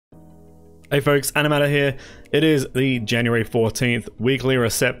Hey folks, Anamana here. It is the January 14th weekly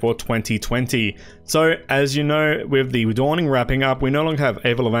reset for 2020. So, as you know, with the Dawning wrapping up, we no longer have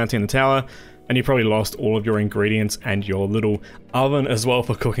Ava Levanti in the tower, and you probably lost all of your ingredients and your little oven as well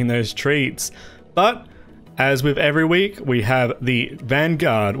for cooking those treats. But, as with every week, we have the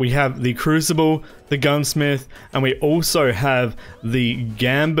Vanguard, we have the Crucible, the Gunsmith, and we also have the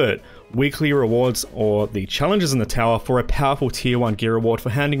Gambit weekly rewards, or the challenges in the tower, for a powerful tier 1 gear reward for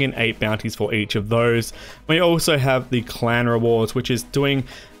handing in 8 bounties for each of those. We also have the clan rewards, which is doing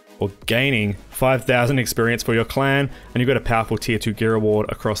or gaining 5,000 experience for your clan, and you've got a powerful tier 2 gear reward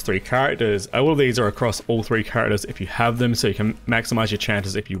across 3 characters. All of these are across all 3 characters if you have them, so you can maximize your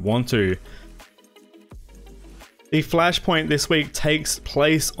chances if you want to. The flashpoint this week takes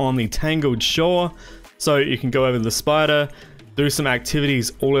place on the Tangled Shore, so you can go over the spider, do some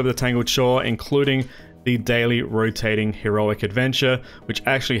activities all over the Tangled Shore, including the daily rotating heroic adventure, which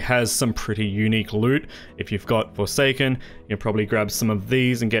actually has some pretty unique loot. If you've got Forsaken, you can probably grab some of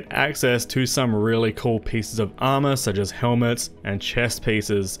these and get access to some really cool pieces of armor, such as helmets and chest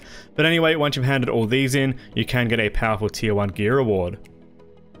pieces. But anyway, once you've handed all these in, you can get a powerful tier 1 gear reward.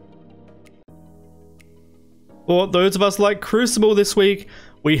 For those of us like Crucible this week,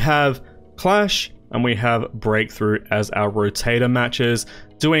 we have Clash and we have Breakthrough as our rotator matches.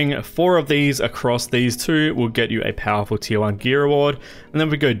 Doing 4 of these across these 2 will get you a powerful tier 1 gear reward. And then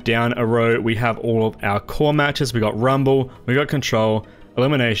we go down a row, we have all of our core matches. We got Rumble, we got Control,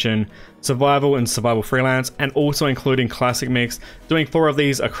 Elimination, Survival and Survival Freelance, and also including Classic Mix. Doing 4 of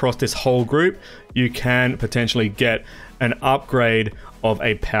these across this whole group, you can potentially get an upgrade of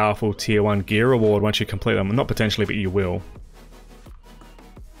a powerful tier 1 gear reward once you complete them. Not potentially, but you will.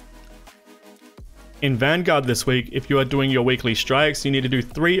 In Vanguard this week, if you are doing your weekly strikes, you need to do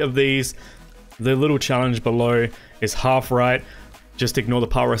 3 of these. The little challenge below is half right. Just ignore the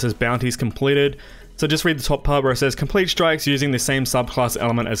part where it says bounties completed. So just read the top part where it says complete strikes using the same subclass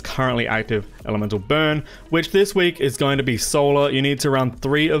element as currently active Elemental Burn, which this week is going to be Solar. You need to run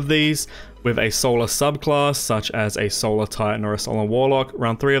 3 of these with a Solar subclass, such as a Solar Titan or a Solar Warlock.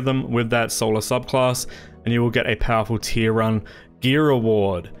 Run 3 of them with that Solar subclass, and you will get a powerful tier 1 gear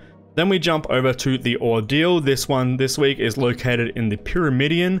reward. Then we jump over to the Ordeal. This one this week is located in the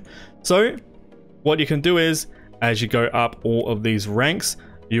Pyramidion. So what you can do is, as you go up all of these ranks,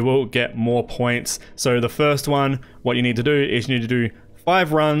 you will get more points. So the first one, what you need to do is you need to do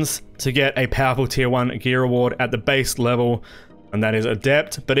 5 runs to get a powerful tier 1 gear reward at the base level, and that is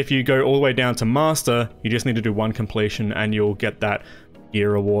Adept. But if you go all the way down to Master, you just need to do 1 completion and you'll get that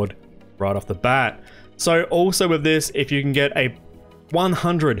gear reward right off the bat. So also with this, if you can get a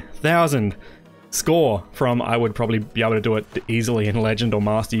 100,000 score from, I would probably be able to do it easily in Legend or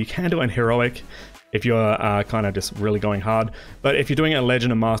Master. You can do it in Heroic if you're kind of just really going hard. But if you're doing it in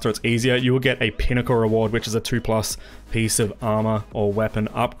Legend and Master, it's easier. You will get a Pinnacle reward, which is a 2+ piece of armor or weapon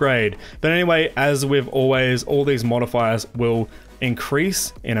upgrade. But anyway, as with always, all these modifiers will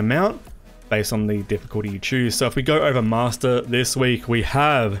increase in amount based on the difficulty you choose. So if we go over Master this week, we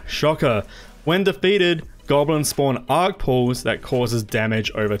have Shocker. When defeated, goblins spawn arc pools that causes damage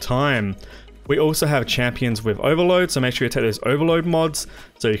over time. We also have champions with overload, so make sure you take those overload mods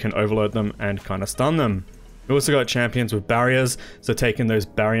so you can overload them and kind of stun them. We also got champions with barriers, so taking those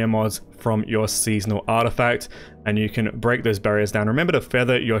barrier mods from your seasonal artifact and you can break those barriers down. Remember to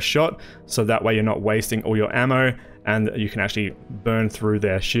feather your shot so that way you're not wasting all your ammo and you can actually burn through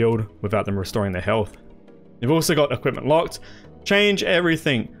their shield without them restoring their health. You've also got equipment locked. Change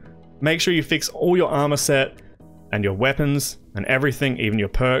everything. Make sure you fix all your armor set and your weapons and everything, even your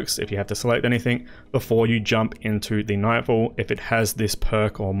perks if you have to select anything, before you jump into the Nightfall if it has this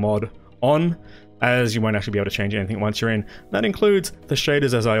perk or mod on, as you won't actually be able to change anything once you're in. That includes the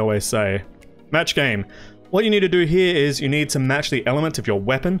shaders, as I always say. Match game. What you need to do here is you need to match the element of your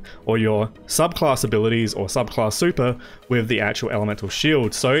weapon or your subclass abilities or subclass super with the actual elemental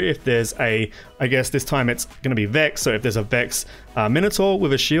shield. So if there's a, I guess this time it's going to be Vex, so if there's a Vex Minotaur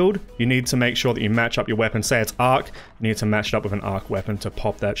with a shield, you need to make sure that you match up your weapon. Say it's Arc, you need to match it up with an Arc weapon to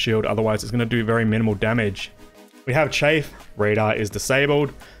pop that shield, otherwise it's going to do very minimal damage. We have Chafe, radar is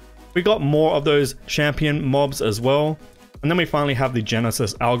disabled. We got more of those champion mobs as well. And then we finally have the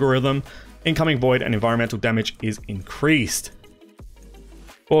Genesis algorithm. Incoming void and environmental damage is increased.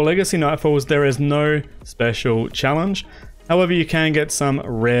 For Legacy Nightfalls, there is no special challenge. However, you can get some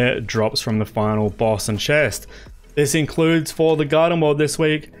rare drops from the final boss and chest. This includes, for the Garden World this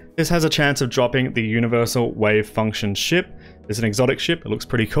week, this has a chance of dropping the Universal Wave Function ship. It's an exotic ship, it looks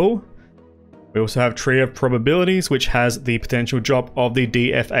pretty cool. We also have Tree of Probabilities, which has the potential drop of the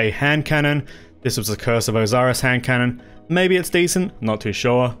DFA hand cannon. This was the Curse of Osiris hand cannon. Maybe it's decent, not too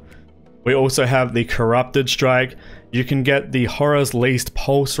sure. We also have the Corrupted Strike. You can get the Horror's Least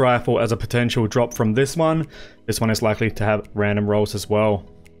Pulse Rifle as a potential drop from this one. This one is likely to have random rolls as well.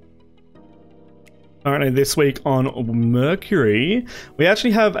 Alright, this week on Mercury, we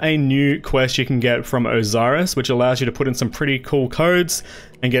actually have a new quest you can get from Osiris, which allows you to put in some pretty cool codes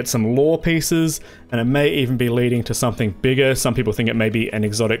and get some lore pieces, and it may even be leading to something bigger. Some people think it may be an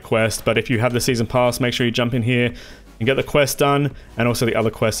exotic quest, but if you have the season pass, make sure you jump in here and get the quest done, and also the other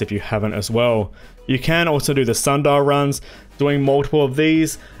quests if you haven't as well. You can also do the Sundial runs, doing multiple of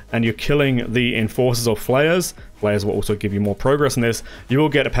these, and you're killing the Enforcers or Flayers. Flayers will also give you more progress in this. You will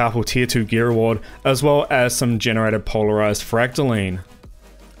get a powerful tier 2 gear reward, as well as some generated polarized fractaline.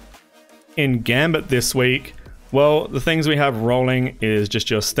 In Gambit this week, well, the things we have rolling is just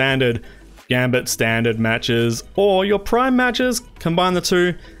your standard Gambit standard matches, or your Prime matches. Combine the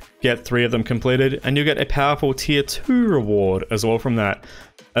two, get 3 of them completed, and you get a powerful tier 2 reward as well from that.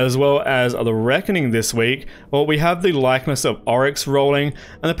 As well as the Reckoning this week, well, we have the Likeness of Oryx rolling,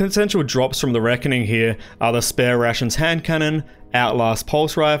 and the potential drops from the Reckoning here are the Spare Rations Hand Cannon, Outlast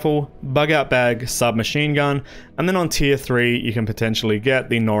Pulse Rifle, Bug Out Bag Submachine Gun, and then on tier 3 you can potentially get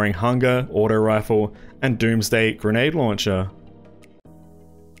the Gnawing Hunger Auto Rifle and Doomsday Grenade Launcher.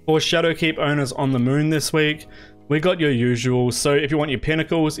 For Shadowkeep owners on the moon this week, we got your usual. So if you want your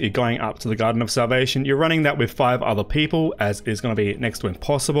pinnacles, you're going up to the Garden of Salvation. You're running that with 5 other people, as is going to be next to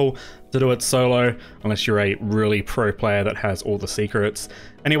impossible to do it solo, unless you're a really pro player that has all the secrets.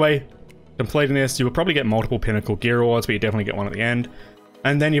 Anyway, completing this, you will probably get multiple pinnacle gear rewards, but you definitely get one at the end.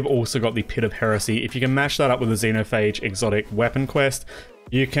 And then you've also got the Pit of Heresy. If you can match that up with the Xenophage exotic weapon quest,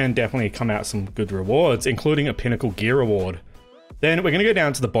 you can definitely come out some good rewards, including a pinnacle gear reward. Then we're going to go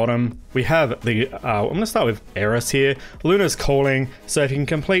down to the bottom. We have the, I'm going to start with Eris here. Luna's Calling. So if you can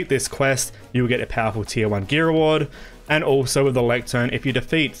complete this quest, you will get a powerful tier 1 gear reward. And also with the Lectern, if you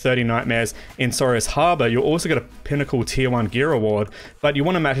defeat 30 Nightmares in Soros Harbor, you'll also get a pinnacle tier 1 gear reward. But you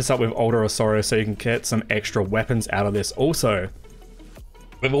want to match this up with Altar of Sorrow so you can get some extra weapons out of this also.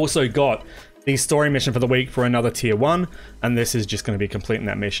 We've also got the story mission for the week for another tier 1. And this is just going to be completing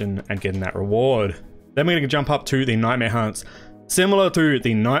that mission and getting that reward. Then we're going to jump up to the Nightmare Hunts. Similar to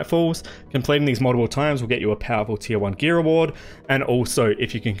the Nightfalls, completing these multiple times will get you a powerful tier 1 gear reward, and also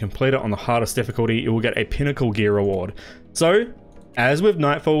if you can complete it on the hardest difficulty, you will get a pinnacle gear reward. So, as with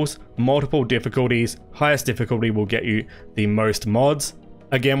Nightfalls, multiple difficulties, highest difficulty will get you the most mods.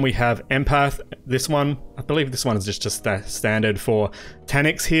 Again, we have Empath. This one, I believe this one is just standard for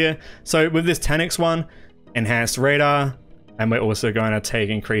Taniks here. So with this Taniks one, enhanced radar, and we're also going to take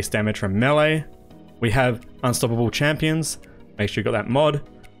increased damage from melee. We have Unstoppable Champions. Make sure you got that mod.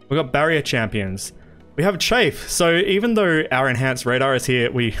 We've got Barrier Champions. We have Chafe. So even though our enhanced radar is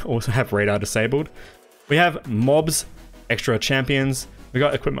here, we also have radar disabled. We have Mobs, extra champions. We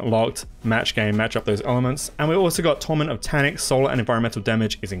got Equipment Locked, match game, match up those elements. And we also got Torment of Tannic, solar and environmental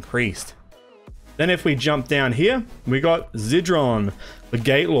damage is increased. Then if we jump down here, we got Zidron, the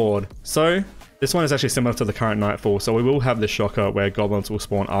Gate Lord. So this one is actually similar to the current Nightfall. So we will have the Shocker where goblins will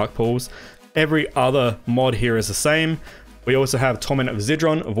spawn arc pools. Every other mod here is the same. We also have Torment of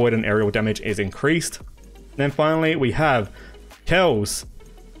Zidron, avoid and aerial damage is increased. And then finally we have Kells.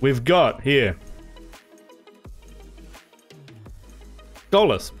 We've got here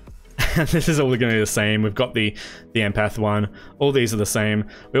Golas. This is all going to be the same. We've got the Empath one. All these are the same.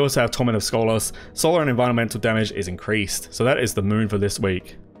 We also have Torment of Skolas. Solar and environmental damage is increased. So that is the moon for this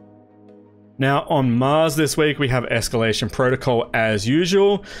week. Now on Mars this week we have Escalation Protocol as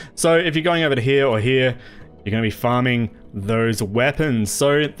usual. So if you're going over to here or here, you're going to be farming those weapons.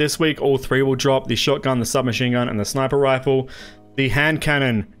 So this week all 3 will drop: the shotgun, the submachine gun, and the sniper rifle. The hand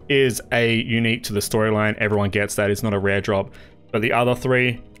cannon is unique to the storyline. Everyone gets that. It's not a rare drop. But the other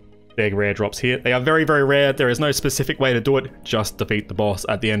 3, big rare drops here. They are very, very rare. There is no specific way to do it. Just defeat the boss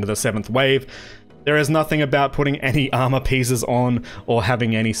at the end of the 7th wave. There is nothing about putting any armor pieces on or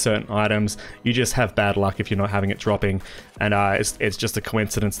having any certain items. You just have bad luck if you're not having it dropping. And it's just a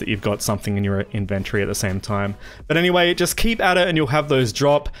coincidence that you've got something in your inventory at the same time. But anyway, just keep at it and you'll have those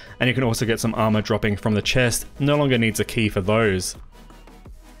drop. And you can also get some armor dropping from the chest. No longer needs a key for those.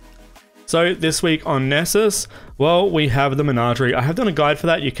 So this week on Nessus, well, we have the Menagerie. I have done a guide for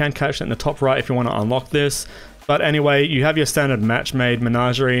that. You can catch it in the top right if you want to unlock this. But anyway, you have your standard match-made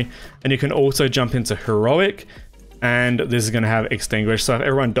Menagerie, and you can also jump into Heroic, and this is going to have Extinguish. So if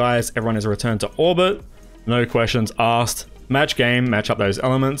everyone dies, everyone is returned to orbit. No questions asked. Match game, match up those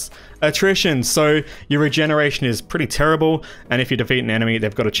elements. Attrition, so your regeneration is pretty terrible, and if you defeat an enemy,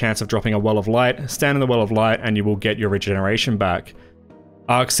 they've got a chance of dropping a Well of Light. Stand in the Well of Light, and you will get your regeneration back.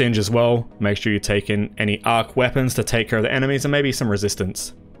 Arc Singe as well. Make sure you take in any arc weapons to take care of the enemies, and maybe some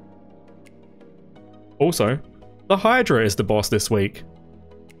resistance. Also, the Hydra is the boss this week.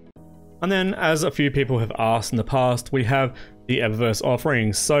 And then, as a few people have asked in the past, we have the Eververse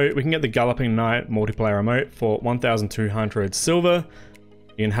offerings. So we can get the Galloping Knight multiplayer remote for 1,200 silver.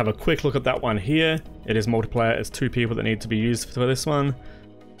 You can have a quick look at that one here. It is multiplayer, it's 2 people that need to be used for this one.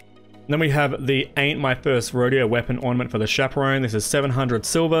 And then we have the Ain't My First Rodeo weapon ornament for the Chaperone. This is 700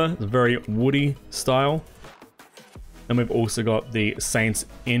 silver, it's very woody style. Then we've also got the Saints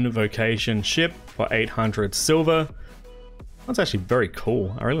Invocation ship for 800 silver. That's actually very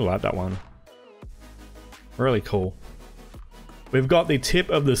cool. I really like that one. Really cool. We've got the Tip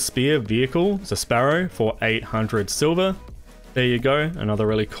of the Spear vehicle. It's a Sparrow for 800 silver. There you go. Another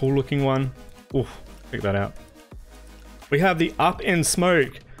really cool looking one. Oof, check that out. We have the Up in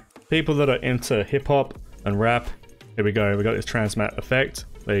Smoke. People that are into hip hop and rap. Here we go. We got this Transmat effect.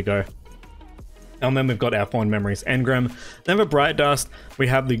 There you go. And then we've got our Fond Memories Engram. Then for Bright Dust, we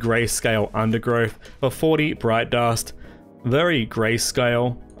have the Grayscale Undergrowth for 40 Bright Dust. Very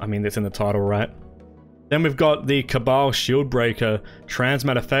grayscale. I mean, that's in the title, right? Then we've got the Cabal Shieldbreaker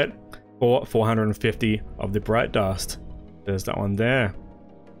Transmat effect for 450 of the Bright Dust. There's that one there.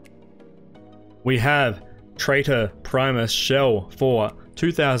 We have Traitor Primus Shell for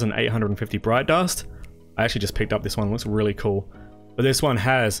 2,850 Bright Dust. I actually just picked up this one. It looks really cool. But this one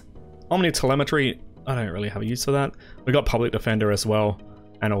has Omni Telemetry. I don't really have a use for that. We got Public Defender as well.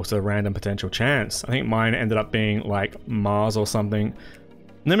 And also Random Potential Chance. I think mine ended up being like Mars or something.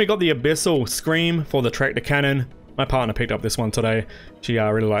 And then we got the Abyssal Scream for the Tractor Cannon. My partner picked up this one today. She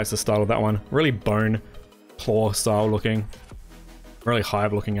really likes the style of that one. Really bone claw style looking. Really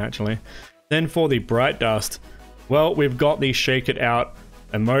hive looking actually. Then for the Bright Dust, well, we've got the Shake It Out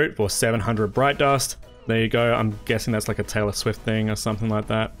emote for 700 Bright Dust. There you go. I'm guessing that's like a Taylor Swift thing or something like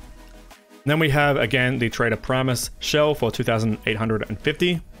that. Then we have, again, the Trader Primus Shell for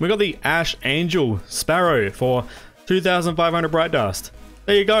 2,850. We got the Ash Angel Sparrow for 2,500 Bright Dust.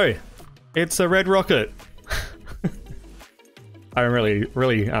 There you go. It's a red rocket. I'm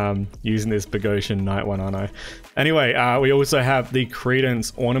really using this Bogosian Knight one, aren't I? Anyway, we also have the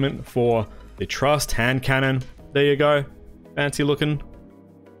Credence Ornament for the Trust Hand Cannon. There you go. Fancy looking.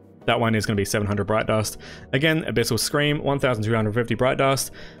 That one is going to be 700 Bright Dust. Again, Abyssal Scream, 1,250 Bright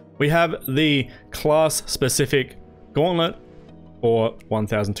Dust. We have the class-specific Gauntlet for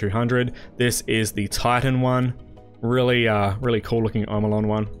 1,200. This is the Titan one. Really cool-looking Omelon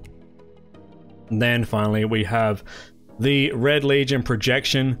one. And then finally, we have the Red Legion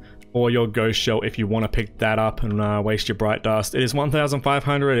Projection for your Ghost Shell if you want to pick that up and waste your Bright Dust. It is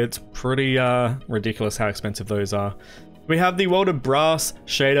 1,500. It's pretty ridiculous how expensive those are. We have the Welded Brass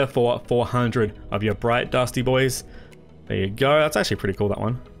Shader for 400 of your Bright Dusty boys. There you go. That's actually pretty cool, that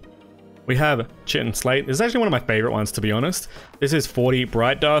one. We have Chitin Slate. This is actually one of my favorite ones, to be honest. This is 40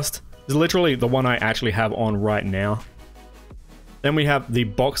 Bright Dust. This is literally the one I actually have on right now. Then we have the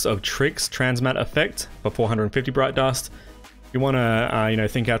Box of Tricks Transmat effect for 450 Bright Dust. If you want to,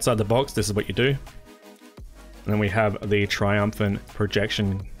 think outside the box, this is what you do. And then we have the Triumphant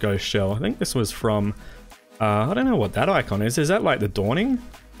Projection Ghost Shell. I think this was from, I don't know what that icon is. Is that like the Dawning?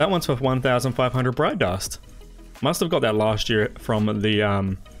 That one's for 1,500 Bright Dust. Must have got that last year from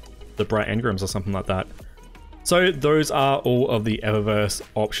the Bright Engrams or something like that. So those are all of the Eververse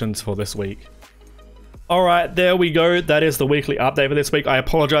options for this week. Alright, there we go. That is the weekly update for this week. I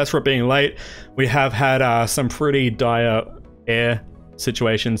apologize for it being late. We have had some pretty dire air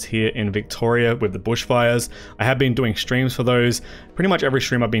situations here in Victoria with the bushfires. I have been doing streams for those. Pretty much every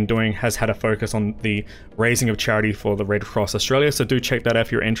stream I've been doing has had a focus on the raising of charity for the Red Cross Australia, so do check that out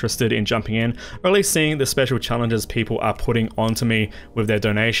if you're interested in jumping in, or at least seeing the special challenges people are putting onto me with their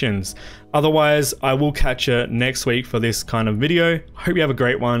donations. Otherwise, I will catch you next week for this kind of video. Hope you have a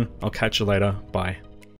great one. I'll catch you later. Bye.